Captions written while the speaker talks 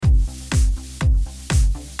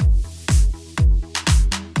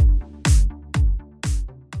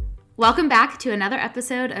Welcome back to another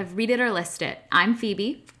episode of Read It or List It. I'm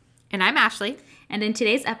Phoebe. And I'm Ashley. And in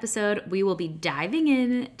today's episode, we will be diving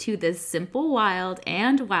into The Simple Wild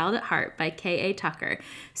and Wild at Heart by K.A. Tucker.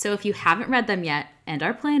 So if you haven't read them yet and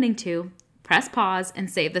are planning to, press pause and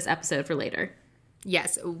save this episode for later.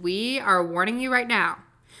 Yes, we are warning you right now.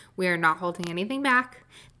 We are not holding anything back.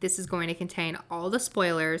 This is going to contain all the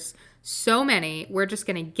spoilers. So many. We're just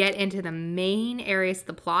going to get into the main areas of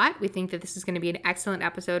the plot. We think that this is going to be an excellent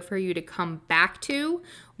episode for you to come back to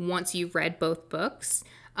once you've read both books.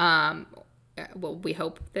 Well, we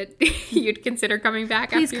hope that you'd consider coming back.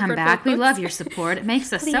 Please come back. We love your support. It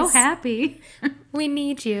makes us so happy. We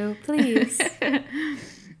need you. Please.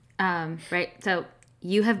 Right. So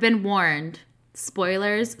you have been warned.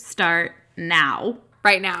 Spoilers start now.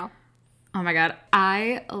 Right now. Oh my God.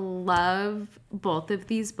 I love both of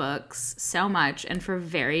these books so much and for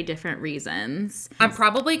very different reasons. I'm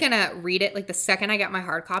probably going to read it like the second I get my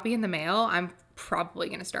hard copy in the mail. I'm probably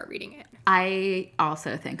going to start reading it. I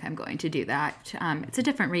also think I'm going to do that. It's a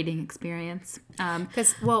different reading experience.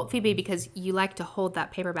 Phoebe, because you like to hold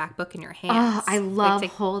that paperback book in your hands. Oh, I love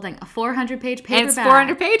holding a 400-page paperback. And it's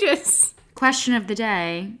 400 pages. Question of the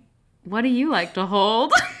day. What do you like to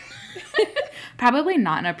hold? Probably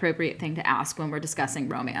not an appropriate thing to ask when we're discussing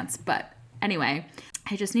romance. But anyway,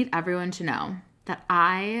 I just need everyone to know that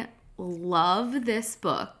I love this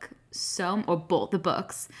book or both the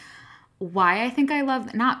books. Why I think I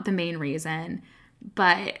love, not the main reason,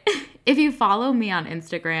 but if you follow me on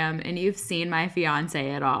Instagram and you've seen my fiance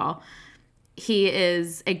at all, he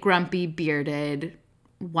is a grumpy, bearded,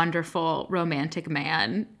 wonderful, romantic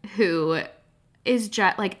man who is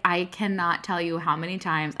just, like, I cannot tell you how many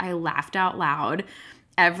times I laughed out loud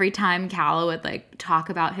every time Calla would, like, talk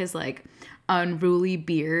about his, like, unruly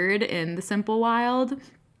beard in The Simple Wild,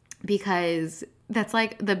 because that's,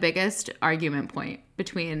 like, the biggest argument point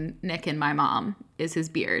between Nick and my mom is his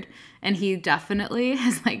beard. And he definitely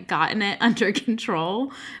has, like, gotten it under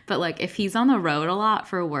control. But, like, if he's on the road a lot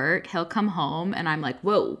for work, he'll come home and I'm like,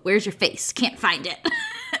 whoa, where's your face? Can't find it.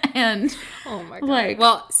 And oh my God. Like,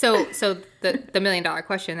 well, so the $1 million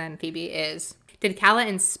question then, Phoebe, is did Calla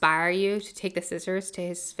inspire you to take the scissors to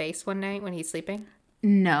his face one night when he's sleeping?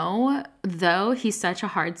 No, though he's such a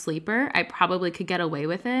hard sleeper, I probably could get away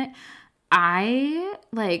with it.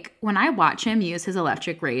 When I watch him use his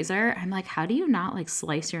electric razor, I'm like, how do you not, like,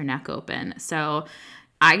 slice your neck open? So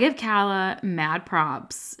I give Calla mad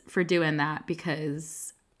props for doing that,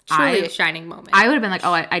 because truly a shining moment. I would have been like,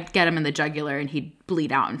 oh, I'd get him in the jugular and he'd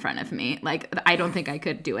bleed out in front of me. Like, I don't think I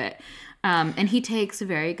could do it. And he takes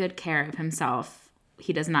very good care of himself.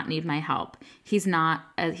 He does not need my help. He's not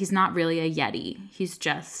really a Yeti. He's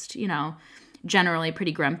just, generally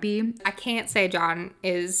pretty grumpy. I can't say John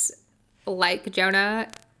is like Jonah.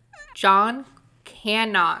 John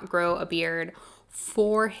cannot grow a beard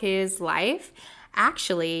for his life.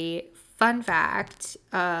 Actually, fun fact,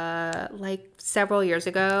 several years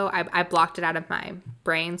ago, I blocked it out of my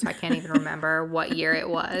brain, so I can't even remember what year it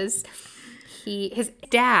was. His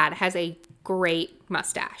dad has a great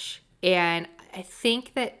mustache, and I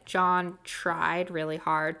think that John tried really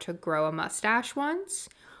hard to grow a mustache once,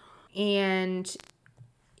 and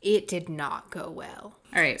it did not go well.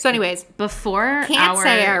 All right. So anyways, can't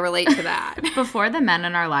say I relate to that. Before the men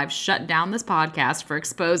in our lives shut down this podcast for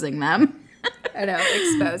exposing them. I know,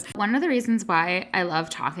 exposed. One of the reasons why I love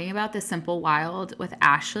talking about The Simple Wild with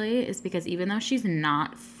Ashley is because even though she's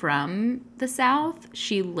not from the South,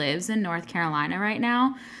 she lives in North Carolina right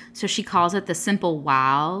now. So she calls it The Simple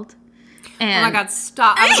Wild. And oh my God,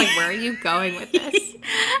 stop. I was like, where are you going with this?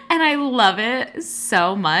 And I love it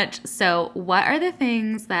so much. So what are the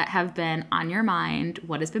things that have been on your mind?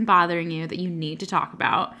 What has been bothering you that you need to talk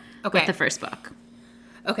about with the first book?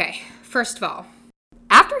 Okay, first of all,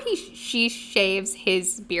 after she shaves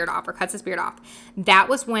his beard off or cuts his beard off, that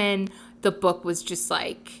was when the book was just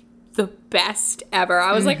like the best ever.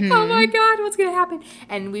 I was like, oh my God, what's going to happen?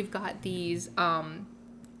 And we've got these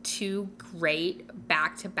two great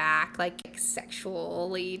back-to-back, like,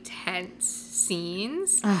 sexually tense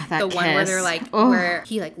scenes. Oh, that the kiss. One where they're like, where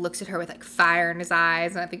he, like, looks at her with, like, fire in his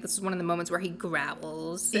eyes. And I think this is one of the moments where he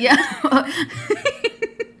growls. Yeah.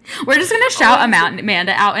 We're just going to shout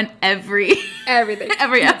Amanda out in everything. Every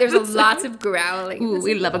episode. There's lots of growling. Ooh,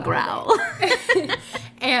 we love a growl.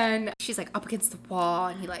 And she's, like, up against the wall,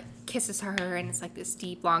 and he, like, kisses her, and it's, like, this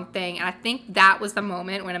deep, long thing. And I think that was the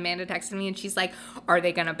moment when Amanda texted me, and she's like, are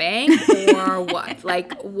they gonna bang or what?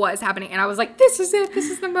 Like, what is happening? And I was like, this is it.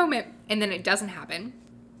 This is the moment. And then it doesn't happen,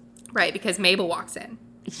 right? Because Mabel walks in.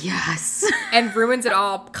 Yes. And ruins it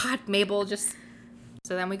all. God, Mabel just...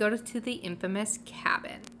 So then we go to the infamous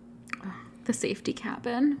cabin. The safety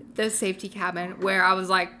cabin. The safety cabin, where I was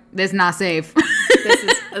like, This is not safe.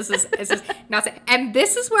 this is not safe. And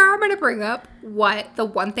this is where I'm going to bring up the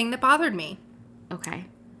one thing that bothered me. Okay.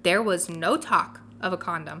 There was no talk of a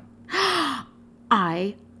condom.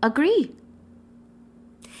 I agree.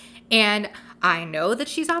 And I know that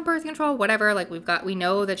she's on birth control, whatever. Like we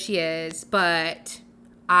know that she is, but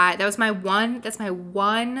that's my one,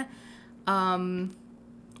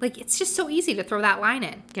 like, it's just so easy to throw that line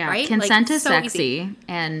in, Yeah. right? Consent like, is so sexy. easy.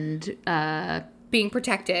 And, Being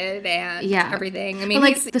protected and everything. I mean,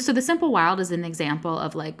 but like, so The Simple Wild is an example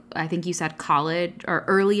of, like, I think you said college or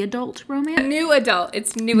early adult romance. new adult.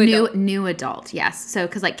 It's new adult. New adult, yes. So,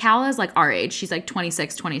 because, like, Calla is, like, our age. She's, like,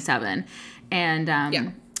 26, 27.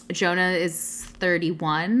 And Jonah is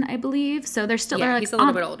 31, I believe. So they're still, they're, like, he's a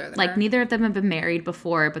little bit older than like, her. neither of them have been married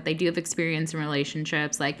before, but they do have experience in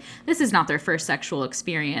relationships. Like, this is not their first sexual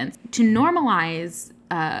experience. To normalize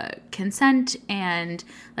consent and,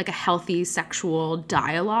 like, a healthy sexual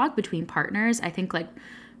dialogue between partners, I think, like,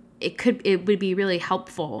 it would be really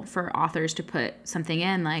helpful for authors to put something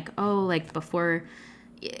in, like, oh, like, before.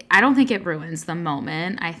 I don't think it ruins the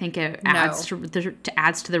moment. I think it adds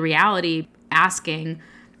to the reality, asking,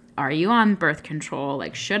 are you on birth control?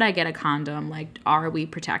 Like, should I get a condom? Like, are we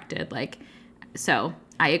protected? Like, so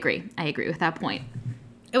I agree with that point.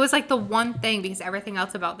 It was like the one thing, because everything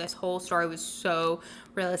else about this whole story was so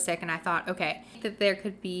realistic, and I thought, okay, that there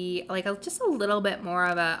could be like just a little bit more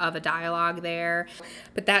of a dialogue there.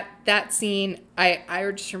 But that scene,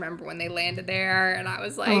 I just remember when they landed there, and I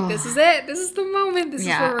was like, this is it. This is the moment. This is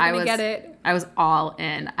where we're gonna get it. I was all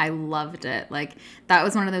in. I loved it. Like, that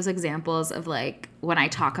was one of those examples of, like, when I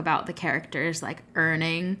talk about the characters, like,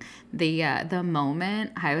 earning the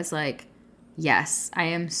moment, I was like, yes, I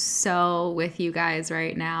am so with you guys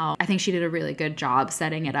right now. I think she did a really good job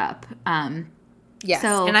setting it up. Yes,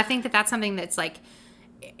 and I think that's something that's, like,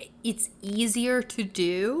 it's easier to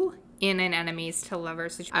do in an enemies to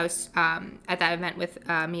lovers situation. I was at that event with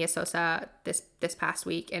Mia Sosa this past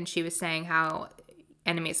week, and she was saying how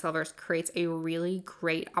enemies to lovers creates a really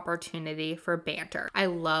great opportunity for banter. I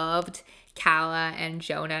loved Calla and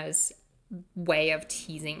Jonah's way of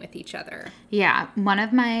teasing with each other. Yeah, one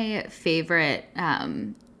of my favorite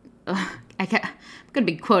I'm gonna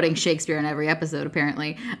be quoting Shakespeare in every episode,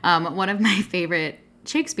 apparently. One of my favorite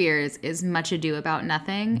Shakespeare's is Much Ado About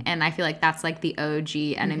Nothing, and I feel like that's, like, the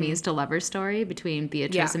OG enemies to lovers story between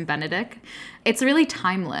Beatrice and Benedict. It's really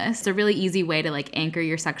timeless. It's a really easy way to, like, anchor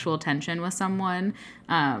your sexual tension with someone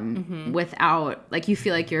without, like, you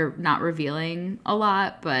feel like you're not revealing a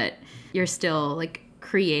lot, but you're still, like,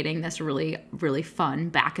 creating this really, really fun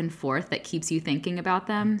back and forth that keeps you thinking about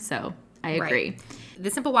them. So I agree. Right. The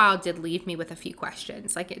Simple Wild did leave me with a few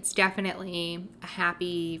questions. Like, it's definitely a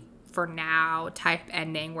happy for now type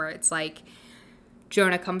ending where it's like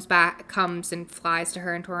Jonah comes and flies to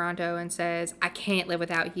her in Toronto and says, I can't live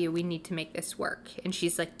without you. We need to make this work. And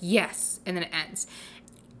she's like, yes. And then it ends.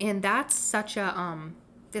 And that's such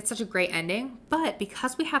a great ending. But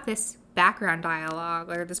because we have this background dialogue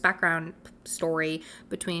or this background story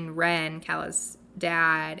between Ren, Calla's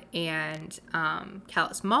dad, and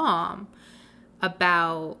Calla's mom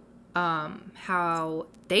about how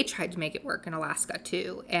they tried to make it work in Alaska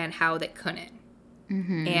too, and how they couldn't.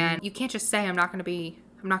 Mm-hmm. And you can't just say, I'm not going to be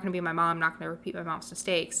my mom. I'm not going to repeat my mom's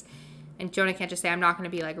mistakes. And Jonah can't just say, I'm not going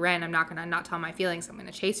to be like Ren. I'm not going to not tell my feelings. I'm going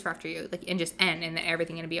to chase after you, like, and just end, and then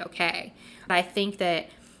everything going to be okay. But I think that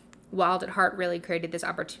Wild at Heart really created this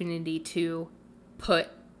opportunity to put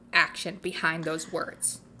action behind those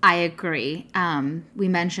words. I agree. We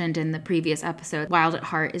mentioned in the previous episode, Wild at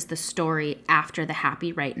Heart is the story after the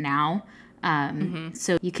happy right now.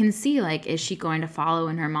 So you can see, like, is she going to follow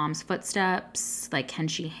in her mom's footsteps? Like, can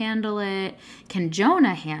she handle it? Can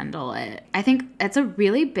Jonah handle it? I think it's a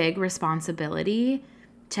really big responsibility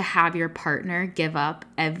to have your partner give up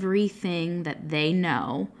everything that they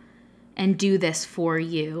know and do this for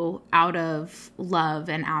you out of love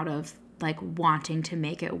and out of, like, wanting to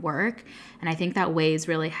make it work. And I think that weighs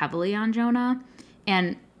really heavily on Jonah.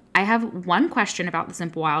 And I have one question about The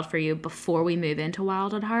Simple Wild for you before we move into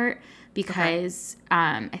Wild at Heart, because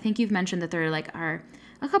I think you've mentioned that there are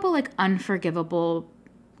a couple, like, unforgivable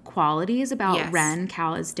qualities about Ren,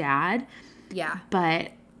 Calla's dad. Yeah.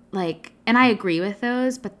 But, like, and I agree with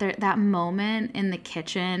those, but that moment in the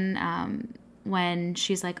kitchen when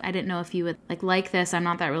she's like, I didn't know if you would like this. I'm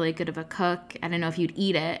not that really good of a cook. I didn't know if you'd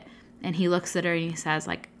eat it. And he looks at her and he says,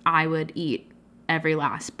 like, I would eat every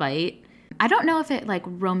last bite. I don't know if it, like,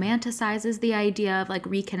 romanticizes the idea of, like,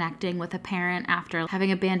 reconnecting with a parent after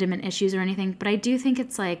having abandonment issues or anything, but I do think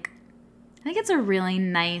it's, like, I think it's a really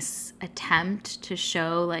nice attempt to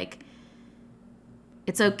show, like,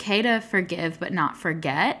 it's okay to forgive but not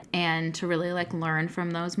forget, and to really like learn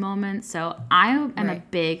from those moments. So I am a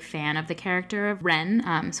big fan of the character of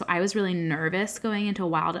Ren. So I was really nervous going into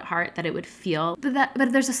Wild at Heart that it would feel that,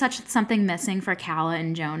 but there's something missing for Calla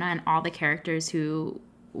and Jonah and all the characters who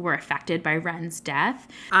were affected by Ren's death.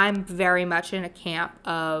 I'm very much in a camp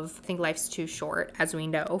of, I think life's too short, as we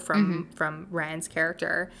know from Ren's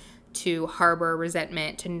character, to harbor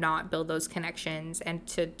resentment, to not build those connections, and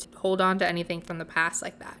to hold on to anything from the past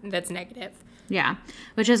like that that's negative. Yeah,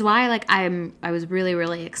 which is why like I was really,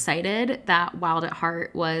 really excited that Wild at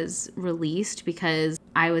Heart was released, because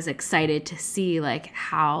I was excited to see like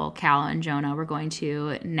how Calla and Jonah were going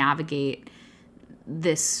to navigate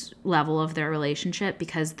this level of their relationship,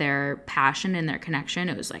 because their passion and their connection,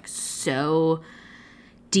 it was like so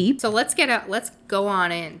deep. So let's go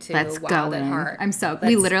on into Wild at Heart.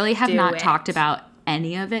 We literally have not talked about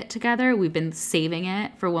any of it together. We've been saving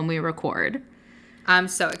it for when we record. I'm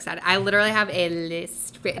so excited. I literally have a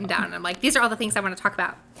list written down, and I'm like, these are all the things I want to talk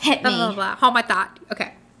about. Hit blah, me. Blah, blah, blah. Hold my thought.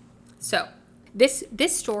 Okay. So this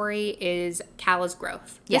story is Calla's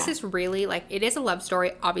growth. This is really like, it is a love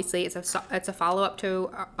story. Obviously, it's a follow-up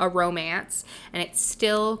to a romance, and it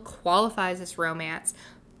still qualifies as romance.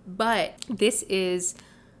 But this is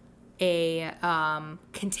a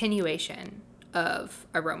continuation of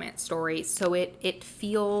a romance story, so it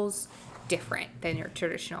feels different than your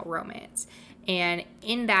traditional romance. And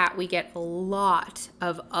in that, we get a lot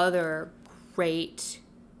of other great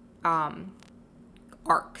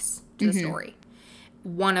arcs to the story.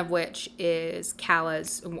 One of which is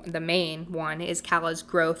the main one is Calla's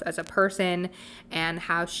growth as a person, and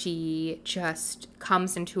how she just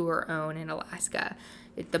comes into her own in Alaska.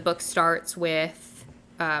 The book starts with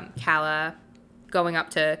Calla going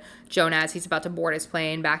up to Jonah as he's about to board his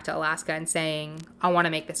plane back to Alaska and saying, I want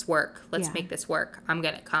to make this work. Let's make this work. I'm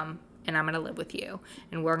going to come and I'm going to live with you.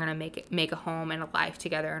 And we're going to make a home and a life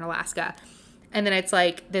together in Alaska. And then it's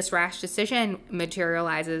like this rash decision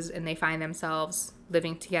materializes, and they find themselves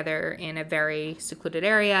living together in a very secluded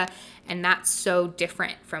area. And that's so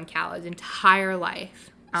different from Calla's entire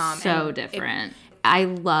life. So different. I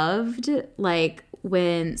loved like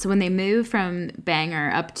when they moved from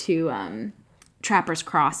Bangor up to Trapper's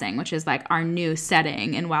Crossing, which is like our new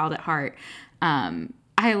setting in Wild at Heart.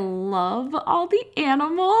 I love all the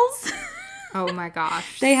animals. Oh my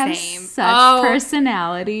gosh. They have such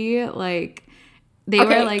personality. Like they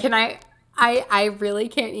were like, can I really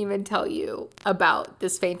can't even tell you about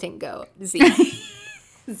this fainting goat, Zeke.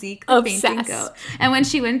 Zeke the fainting goat. And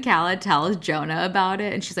when Calla tells Jonah about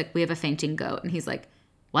it, and she's like, we have a fainting goat, and he's like,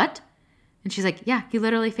 what? And she's like, yeah, he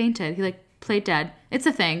literally fainted. He like played dead. It's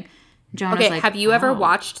a thing. Jonah's like, have you ever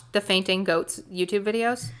watched the fainting goats YouTube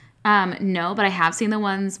videos? No, but I have seen the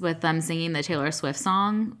ones with them singing the Taylor Swift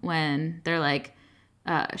song when they're like,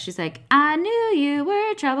 she's like, I knew you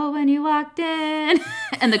were trouble when you walked in.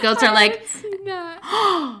 And the goats are like,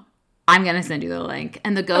 oh, I'm going to send you the link.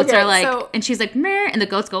 And the goats are like, and she's like, meh, and the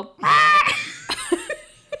goats go,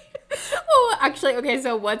 Oh, actually, okay,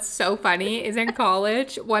 so what's so funny is in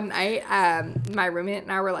college, one night, my roommate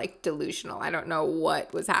and I were, like, delusional. I don't know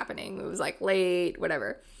what was happening. It was, like, late,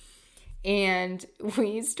 whatever. And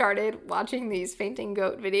we started watching these fainting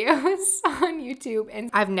goat videos on YouTube, and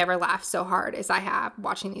I've never laughed so hard as I have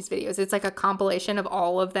watching these videos. It's, like, a compilation of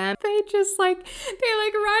all of them. They just, like,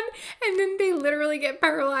 run, and then they literally get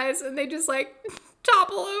paralyzed, and they just, like,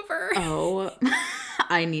 topple over. Oh,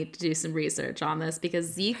 I need to do some research on this, because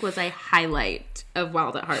Zeke was a highlight of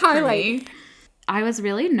Wild at Heart for me. I was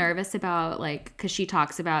really nervous about, like, because she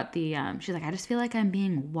talks about the, she's like, I just feel like I'm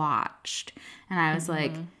being watched. And I was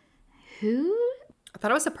like, who? I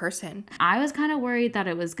thought it was a person. I was kind of worried that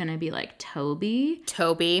it was going to be, like, Toby.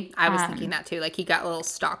 I was thinking that, too. Like, he got a little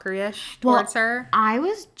stalkerish towards her. I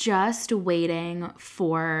was just waiting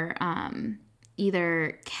for,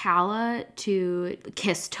 either Calla to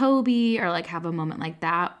kiss Toby or like have a moment like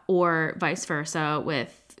that, or vice versa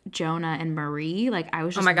with Jonah and Marie. Like I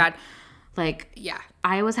was just, oh my God. Like, yeah,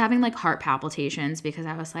 I was having like heart palpitations, because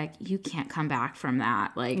I was like, you can't come back from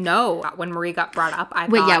that. Like, no, when Marie got brought up, I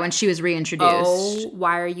thought, when she was reintroduced. Oh,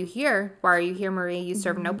 why are you here? Why are you here, Marie? You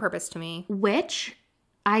serve no purpose to me. Which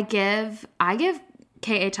I give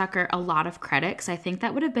K.A. Tucker a lot of credit, because I think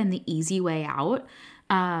that would have been the easy way out.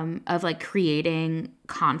 Of like creating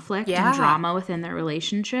conflict and drama within their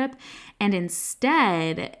relationship. And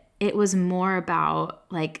instead it was more about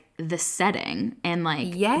like the setting and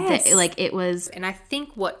like, it was. And I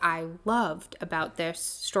think what I loved about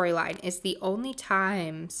this storyline is the only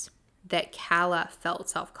times that Calla felt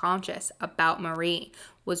self-conscious about Marie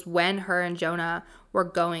was when her and Jonah were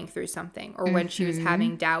going through something, or when she was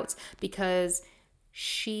having doubts, because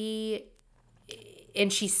she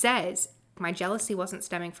says, my jealousy wasn't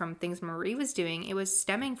stemming from things Marie was doing. It was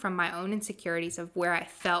stemming from my own insecurities of where I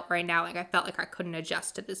felt right now. Like I felt like I couldn't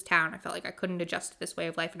adjust to this town. I felt like I couldn't adjust to this way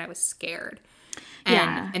of life, and I was scared.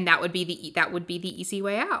 And that would be the easy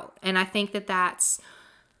way out. And I think that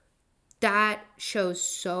shows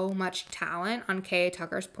so much talent on K.A.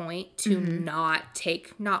 Tucker's point to not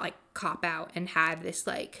like cop out and have this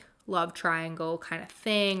like love triangle kind of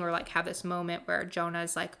thing, or like have this moment where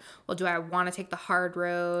Jonah's like, well, do I want to take the hard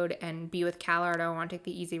road and be with Calla, or do I want to take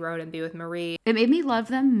the easy road and be with Marie? It made me love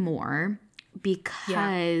them more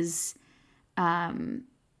because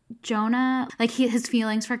Jonah, like his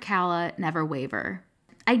feelings for Calla never waver.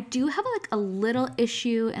 I do have like a little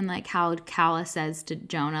issue in like how Calla says to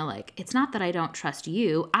Jonah, like, it's not that I don't trust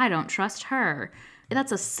you, I don't trust her.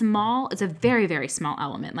 That's it's a very, very small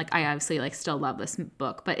element. Like, I obviously like still love this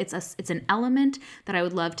book, but it's an element that I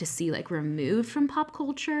would love to see like removed from pop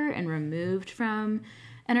culture and removed from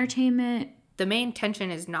entertainment. The main tension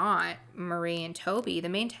is not Marie and Toby. The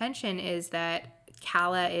main tension is that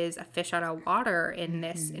Calla is a fish out of water in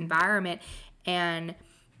this environment. And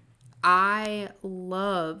I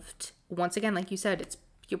loved, once again, like you said, it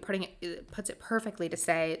puts it perfectly to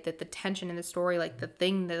say that the tension in the story, like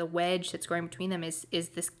the wedge that's growing between them is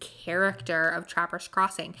this character of Trappers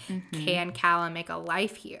Crossing. Can Calla make a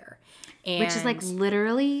life here? Which is like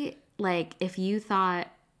literally like if you thought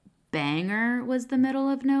Bangor was the middle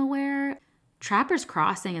of nowhere, Trappers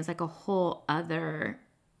Crossing is like a whole other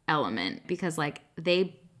element, because like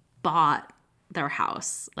they bought their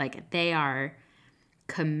house. Like they are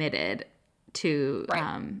committed to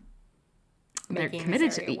they're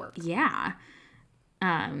committed to work.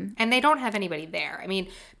 And they don't have anybody there. I mean,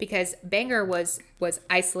 because Bangor was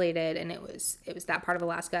isolated, and it was that part of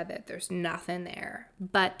Alaska that there's nothing there.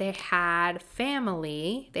 But they had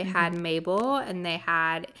family. They had Mabel, and they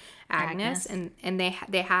had Agnes. and they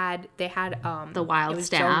had the wild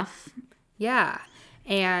staff. Yeah.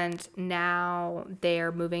 And now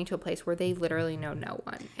they're moving to a place where they literally know no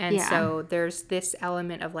one. And so there's this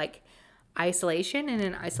element of like isolation in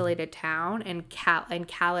an isolated town, and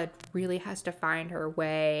Calla really has to find her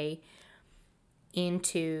way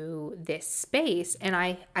into this space. And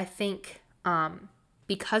I think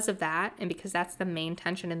because of that, and because that's the main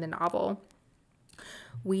tension in the novel,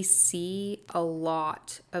 we see a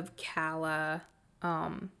lot of Calla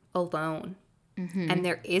alone. And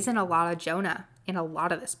there isn't a lot of Jonah in a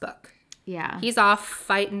lot of this book. Yeah. He's off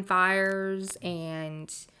fighting fires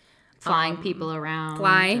and flying people around.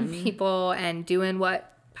 People and doing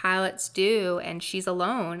what pilots do, and she's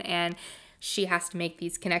alone, and she has to make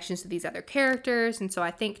these connections to these other characters. And so I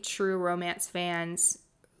think true romance fans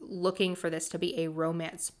looking for this to be a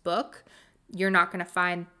romance book, you're not going to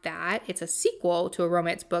find that. It's a sequel to a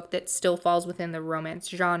romance book that still falls within the romance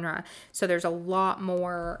genre. So there are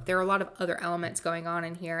a lot of other elements going on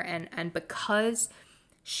in here. And because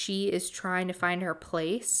she is trying to find her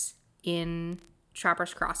place in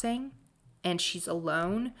Trappers Crossing, and she's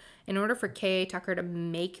alone, in order for K.A. Tucker to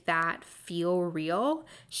make that feel real,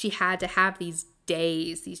 she had to have these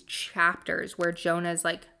days, these chapters where Jonah's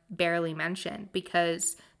like barely mentioned,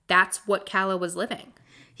 because that's what Calla was living.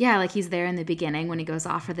 Yeah, like he's there in the beginning when he goes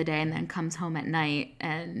off for the day and then comes home at night.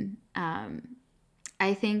 And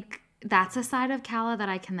I think that's a side of Calla that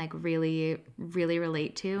I can like really, really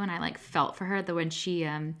relate to. And I like felt for her when she,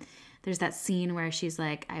 there's that scene where she's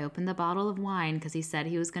like, I opened the bottle of wine because he said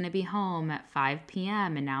he was going to be home at 5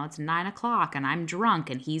 p.m. and now it's 9 o'clock and I'm drunk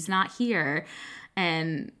and he's not here.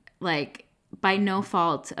 And like by no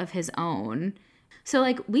fault of his own. So,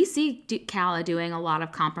 like, we see Calla doing a lot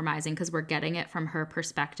of compromising because we're getting it from her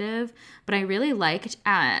perspective. But I really liked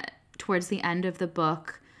towards the end of the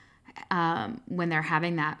book when they're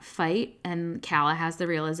having that fight and Calla has the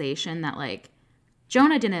realization that, like,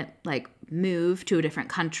 Jonah didn't, like, move to a different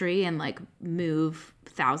country and, like, move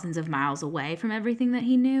thousands of miles away from everything that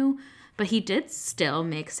he knew. But he did still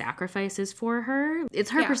make sacrifices for her.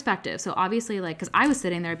 It's her perspective. So obviously, like, because I was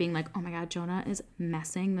sitting there being like, oh my God, Jonah is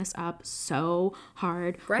messing this up so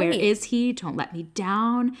hard. Right. Where is he? Don't let me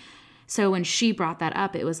down. So when she brought that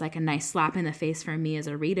up, it was like a nice slap in the face for me as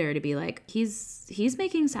a reader to be like, he's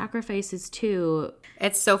making sacrifices too.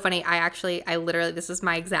 It's so funny. I literally, this is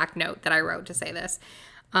my exact note that I wrote to say this.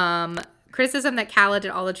 Criticism that Calla did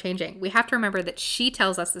all the changing. We have to remember that she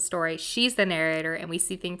tells us the story. She's the narrator, and we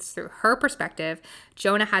see things through her perspective.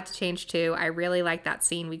 Jonah had to change too. I really like that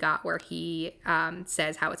scene we got where he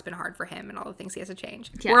says how it's been hard for him and all the things he has to change.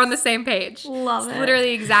 Yes. We're on the same page. Love it.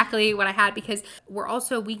 Literally exactly what I had, because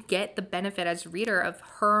we get the benefit as reader of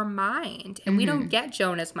her mind, and we don't get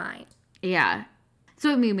Jonah's mind. Yeah. So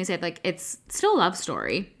what made me say, like, it's still a love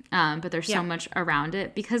story, but there's so Yeah. much around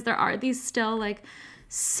it because there are these still, like,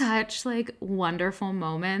 such, like, wonderful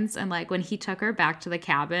moments. And, like, when he took her back to the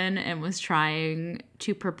cabin and was trying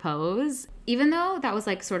to propose, even though that was,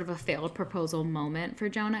 like, sort of a failed proposal moment for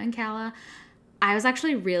Jonah and Calla, I was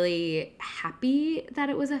actually really happy that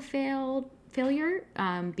it was a failure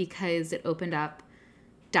because it opened up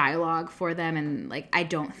dialogue for them. And, like, I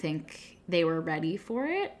don't think they were ready for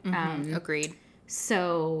it. Agreed.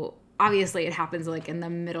 So obviously it happens like in the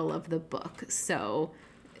middle of the book. So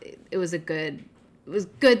it was good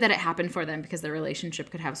that it happened for them because their relationship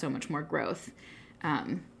could have so much more growth.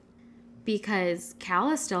 Because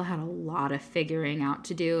Calla still had a lot of figuring out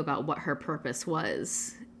to do about what her purpose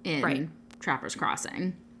was in Trapper's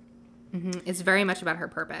Crossing. It's very much about her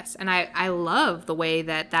purpose. And I love the way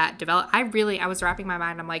that developed. I was wrapping my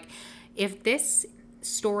mind. I'm like, if this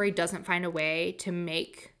story doesn't find a way to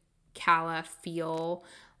make Calla feel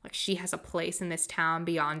like she has a place in this town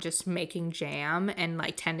beyond just making jam and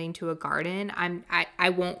like tending to a garden, I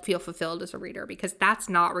won't feel fulfilled as a reader, because that's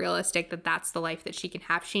not realistic that's the life that she can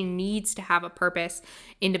have. She needs to have a purpose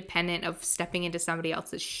independent of stepping into somebody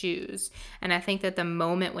else's shoes. And I think that the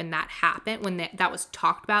moment when that happened, when that was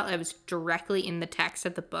talked about, it was directly in the text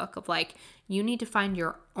of the book of like, you need to find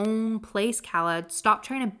your own place, Calla. Stop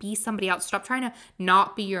trying to be somebody else. Stop trying to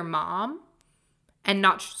not be your mom. And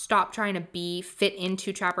not stop trying to fit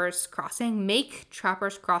into Trapper's Crossing. Make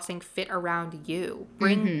Trapper's Crossing fit around you.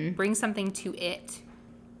 Bring something to it.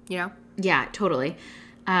 You know? Yeah, totally.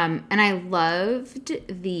 And I loved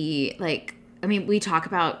we talk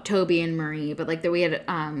about Toby and Marie, but like we had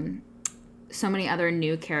so many other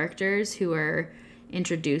new characters who were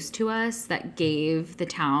introduced to us that gave the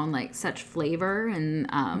town like such flavor.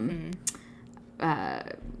 And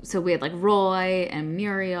so we had like Roy and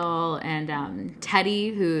Muriel and Teddy,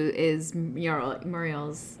 who is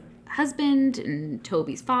Muriel's husband and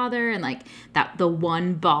Toby's father, and like the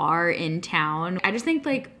one bar in town. I just think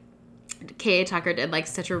like K.A. Tucker did like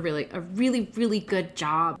such a really good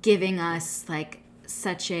job giving us like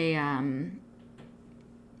such a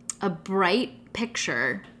bright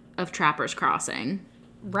picture of Trapper's Crossing.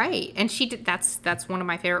 Right. And she did. That's one of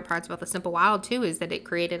my favorite parts about The Simple Wild too, is that it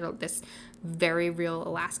created this very real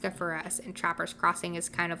Alaska for us. And Trapper's Crossing is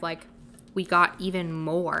kind of like, we got even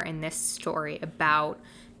more in this story about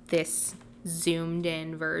this zoomed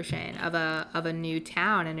in version of a new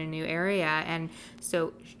town and a new area. And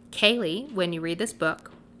so Kaylee, when you read this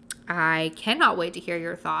book, I cannot wait to hear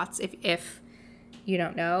your thoughts. If you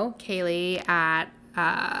don't know, Kaylee at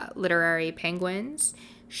Literary Penguins,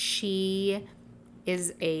 she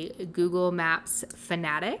is a Google Maps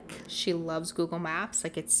fanatic. She loves Google Maps.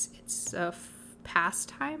 Like it's a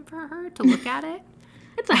pastime for her to look at it.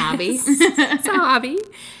 It's a hobby. It's a hobby.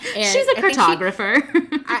 And she's a cartographer.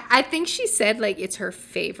 I think she said like it's her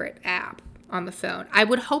favorite app on the phone. I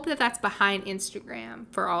would hope that that's behind Instagram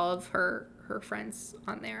for all of her friends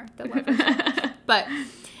on there that love her. But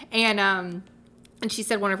and she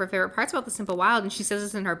said one of her favorite parts about The Simple Wild, and she says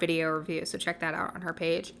this in her video review, so check that out on her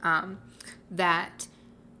page, that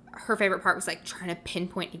her favorite part was like trying to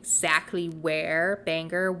pinpoint exactly where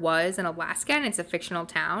Bangor was in Alaska, and it's a fictional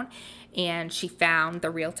town, and she found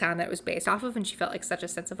the real town that it was based off of, and she felt like such a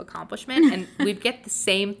sense of accomplishment. And we'd get the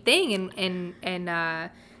same thing in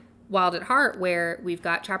Wild at Heart, where we've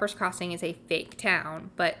got Trapper's Crossing is a fake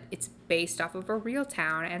town, but it's based off of a real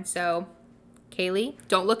town. And so Kaylee,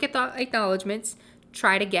 don't look at the acknowledgments,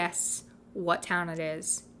 try to guess what town it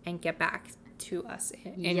is and get back to us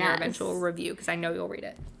in your eventual review, because I know you'll read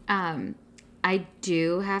it. I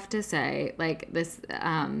do have to say, like, this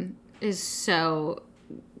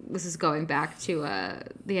is going back to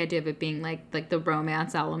the idea of it being like the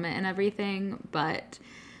romance element and everything, but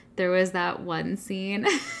there was that one scene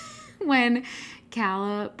when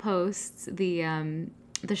Calla posts the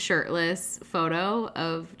shirtless photo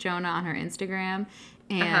of Jonah on her Instagram,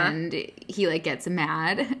 and he like gets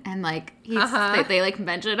mad, and like they like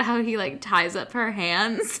mention how he like ties up her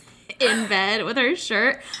hands in bed with her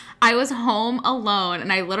shirt. I was home alone,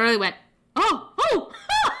 and I literally went, oh,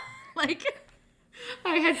 like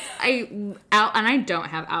I don't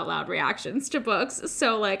have out loud reactions to books,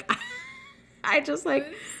 so like I just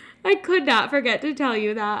like I could not forget to tell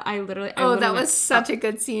you that. I literally that was such a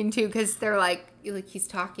good scene too, because they're like he's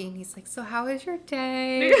talking, he's like, so how was your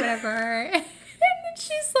day, whatever. And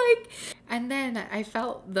she's like, and then I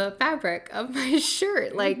felt the fabric of my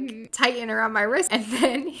shirt like tighten around my wrist, and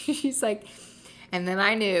then she's like, and then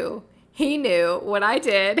I knew he knew what I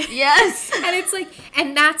did. Yes. And it's like,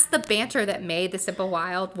 and that's the banter that made The Simple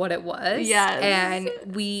Wild what it was. Yes. And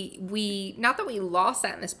we not that we lost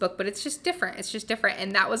that in this book, but it's just different. It's just different.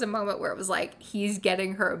 And that was a moment where it was like, he's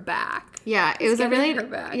getting her back. Yeah, it was a really,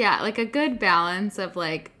 like a good balance of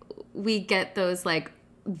like, we get those like,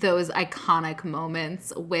 those iconic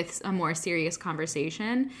moments with a more serious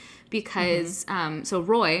conversation because, so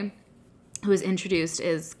Roy, who is introduced,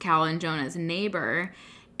 is Cal and Jonah's neighbor.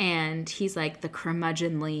 And he's like the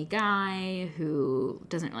curmudgeonly guy who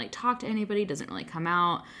doesn't really talk to anybody, doesn't really come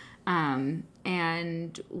out.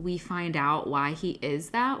 And we find out why he is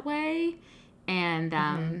that way. And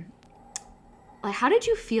like, how did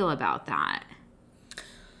you feel about that?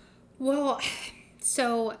 Well,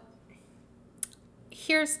 so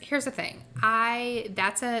here's the thing.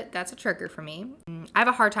 That's a trigger for me. I have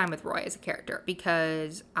a hard time with Roy as a character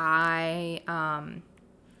because I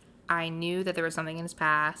knew that there was something in his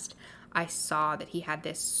past. I saw that he had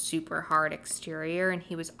this super hard exterior, and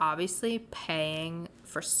he was obviously paying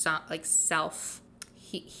for some like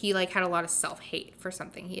he like had a lot of self-hate for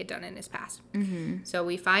something he had done in his past. So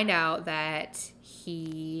we find out that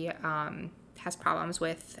he has problems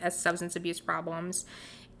has substance abuse problems,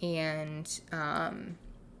 and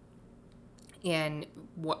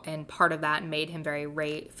part of that made him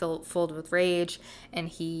very filled with rage, and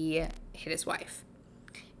he hit his wife.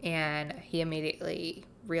 And he immediately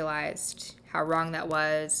realized how wrong that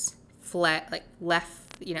was,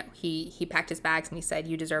 left, he packed his bags and he said,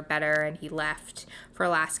 "You deserve better." And he left for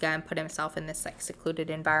Alaska and put himself in this like secluded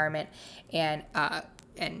environment and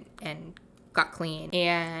got clean.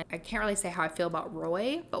 And I can't really say how I feel about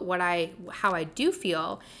Roy, but how I do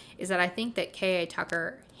feel is that I think that K.A.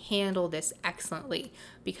 Tucker handled this excellently,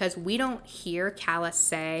 because we don't hear Calla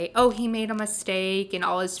say, "Oh, he made a mistake and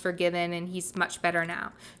all is forgiven and he's much better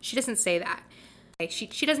now." She doesn't say that.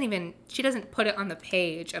 She doesn't put it on the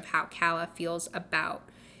page of how Calla feels about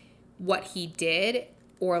what he did,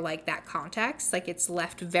 or like that context. Like, it's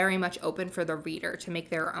left very much open for the reader to make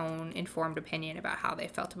their own informed opinion about how they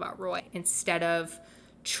felt about Roy, instead of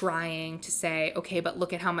trying to say, okay, but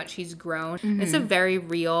look at how much he's grown. It's a very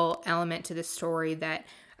real element to this story that,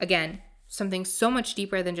 again, something so much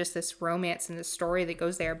deeper than just this romance and this story that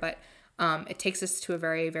goes there, but it takes us to a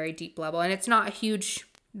very, very deep level. And it's not a huge,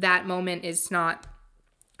 that moment is not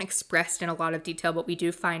expressed in a lot of detail, but we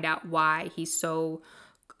do find out why he's so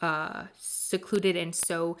secluded and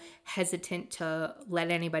so hesitant to let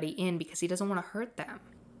anybody in, because he doesn't want to hurt them.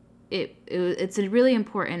 It's a really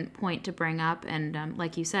important point to bring up, and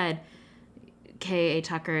like you said, K.A.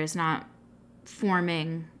 Tucker is not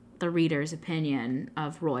forming the reader's opinion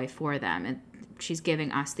of Roy for them, and she's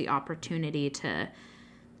giving us the opportunity to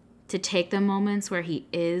take the moments where he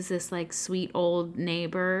is this like sweet old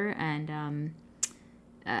neighbor, and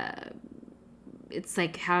it's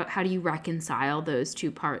like, how do you reconcile those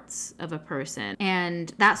two parts of a person?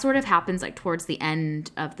 And that sort of happens like towards the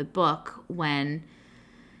end of the book when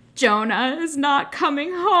Jonah is not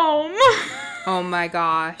coming home. Oh my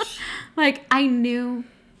gosh. Like, I knew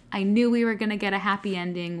we were going to get a happy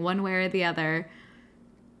ending one way or the other.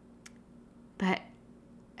 But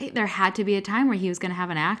there had to be a time where he was going to have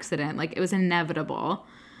an accident. Like, it was inevitable.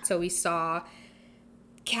 So we saw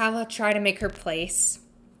Calla try to make her place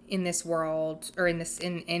in this world, or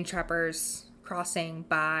in Trappers Crossing,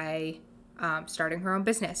 by starting her own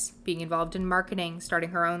business, being involved in marketing, starting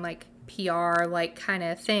her own like PR like kind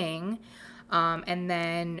of thing, and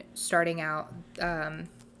then starting out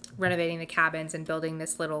renovating the cabins and building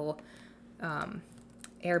this little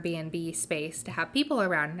Airbnb space to have people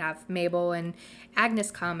around, and have Mabel and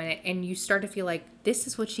Agnes come, and you start to feel like this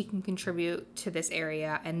is what she can contribute to this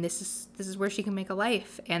area, and this is where she can make a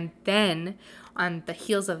life. And then on the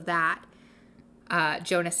heels of that,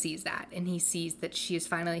 Jonah sees that, and he sees that she has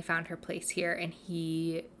finally found her place here, and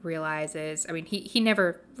he realizes, I mean, he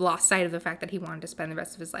never lost sight of the fact that he wanted to spend the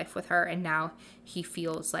rest of his life with her, and now he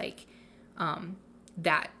feels like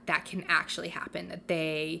that can actually happen,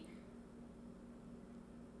 that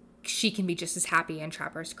she can be just as happy in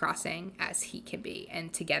Trappers Crossing as he can be,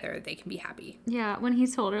 and together they can be happy. Yeah, when he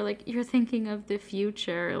told her, like, you're thinking of the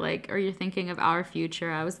future, like, or you're thinking of our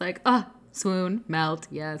future, I was like, oh, swoon, melt,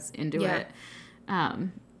 yes, into it.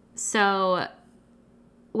 So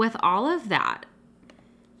with all of that,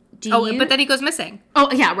 but then he goes missing.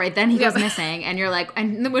 Oh, yeah, right, then he goes missing, and you're like,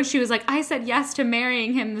 and when she was like, I said yes to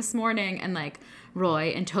marrying him this morning, and like,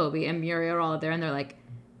 Roy and Toby and Muriel are all there, and they're like,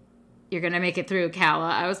 you're going to make it through, Calla.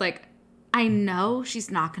 I was like, I know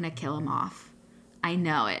she's not going to kill him off. I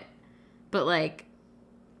know it. But, like,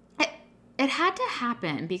 it had to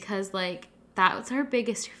happen, because, like, that was her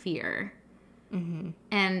biggest fear.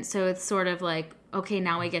 And so it's sort of like, okay,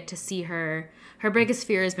 now we get to see her. Her biggest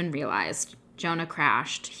fear has been realized. Jonah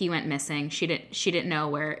crashed. He went missing. She didn't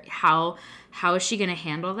know how is she going to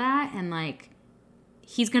handle that? And like,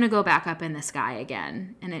 he's going to go back up in the sky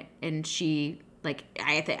again. And she, like,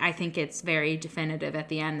 I think it's very definitive at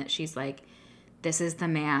the end that she's like, this is the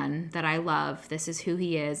man that I love. This is who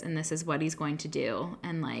he is. And this is what he's going to do.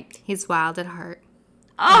 And like, He's wild at heart.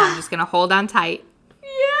 oh, I'm just going to hold on tight.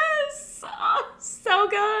 yes. Oh, so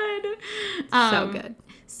good. So good.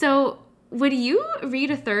 So would you read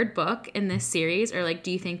a third book in this series? Or like, do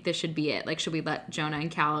you think this should be it? Like, should we let Jonah and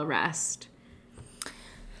Calla rest?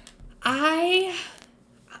 I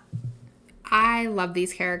love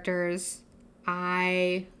these characters.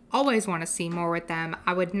 I always want to see more with them.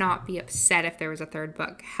 I would not be upset if there was a third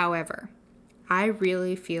book. However, I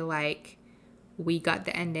really feel like we got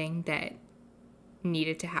the ending that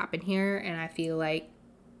needed to happen here, and I feel like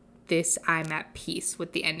I'm at peace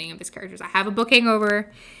with the ending of these characters. I have a book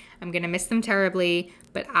hangover. I'm going to miss them terribly,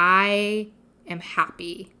 but I am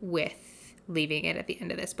happy with leaving it at the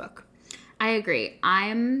end of this book. I agree.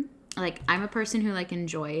 I'm a person who like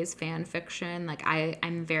enjoys fan fiction. Like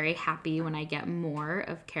I'm very happy when I get more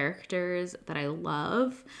of characters that I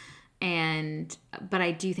love. But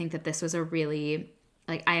I do think that this was a really,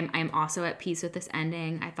 like, I'm also at peace with this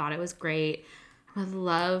ending. I thought it was great. I would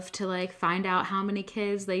love to like find out how many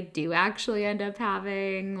kids they do actually end up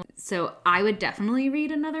having. So I would definitely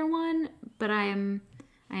read another one, but I am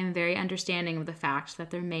very understanding of the fact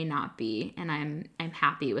that there may not be, and I'm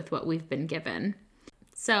happy with what we've been given.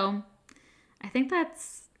 So I think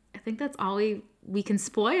that's all we can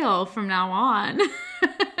spoil from now on.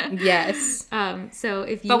 Yes.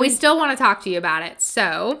 But we still want to talk to you about it.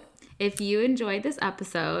 So if you enjoyed this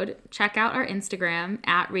episode, check out our Instagram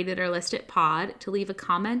at ReadItOrListItPod to leave a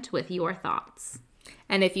comment with your thoughts.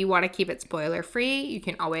 And if you want to keep it spoiler free, you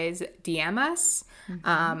can always DM us,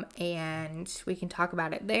 and we can talk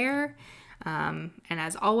about it there. And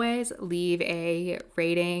as always, leave a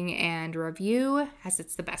rating and review, as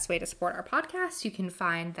it's the best way to support our podcast. You can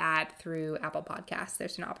find that through Apple Podcasts.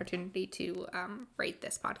 There's an opportunity to rate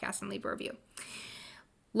this podcast and leave a review.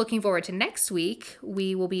 Looking forward to next week,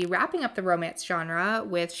 we will be wrapping up the romance genre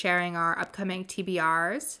with sharing our upcoming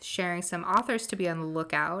TBRs, sharing some authors to be on the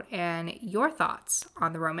lookout, and your thoughts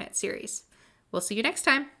on the romance series. We'll see you next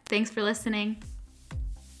time. Thanks for listening.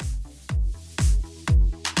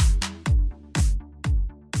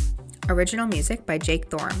 Original music by Jake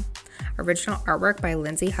Thorne. Original artwork by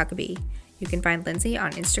Lindsay Huckabee. You can find Lindsay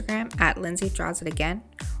on Instagram at Lindsay Draws It Again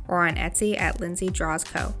or on Etsy at Lindsay Draws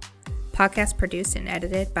Co. Podcast produced and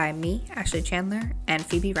edited by me, Ashley Chandler, and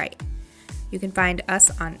Phoebe Wright. You can find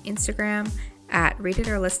us on Instagram at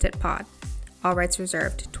ReadItOrListItPod. All rights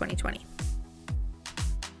reserved 2020.